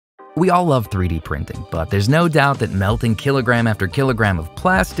We all love 3D printing, but there's no doubt that melting kilogram after kilogram of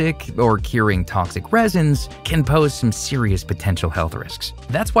plastic or curing toxic resins can pose some serious potential health risks.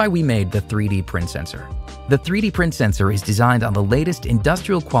 That's why we made the 3D print sensor. The 3D print sensor is designed on the latest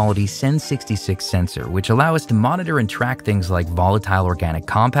industrial-quality Sen66 sensor, which allow us to monitor and track things like volatile organic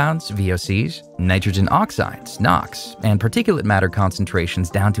compounds, VOCs, nitrogen oxides, NOx, and particulate matter concentrations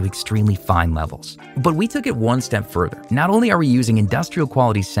down to extremely fine levels. But we took it one step further. Not only are we using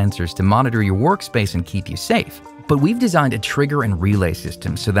industrial-quality sensors to monitor your workspace and keep you safe, but we've designed a trigger and relay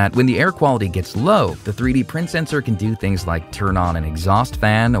system so that when the air quality gets low, the 3D print sensor can do things like turn on an exhaust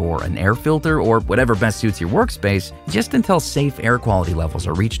fan or an air filter or whatever best suits your workspace, just until safe air quality levels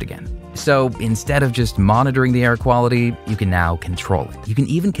are reached again. So instead of just monitoring the air quality, you can now control it. You can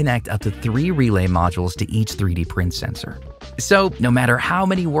even connect up to 3 relay modules to each 3D print sensor. So no matter how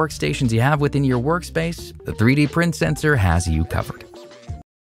many workstations you have within your workspace, the 3D print sensor has you covered.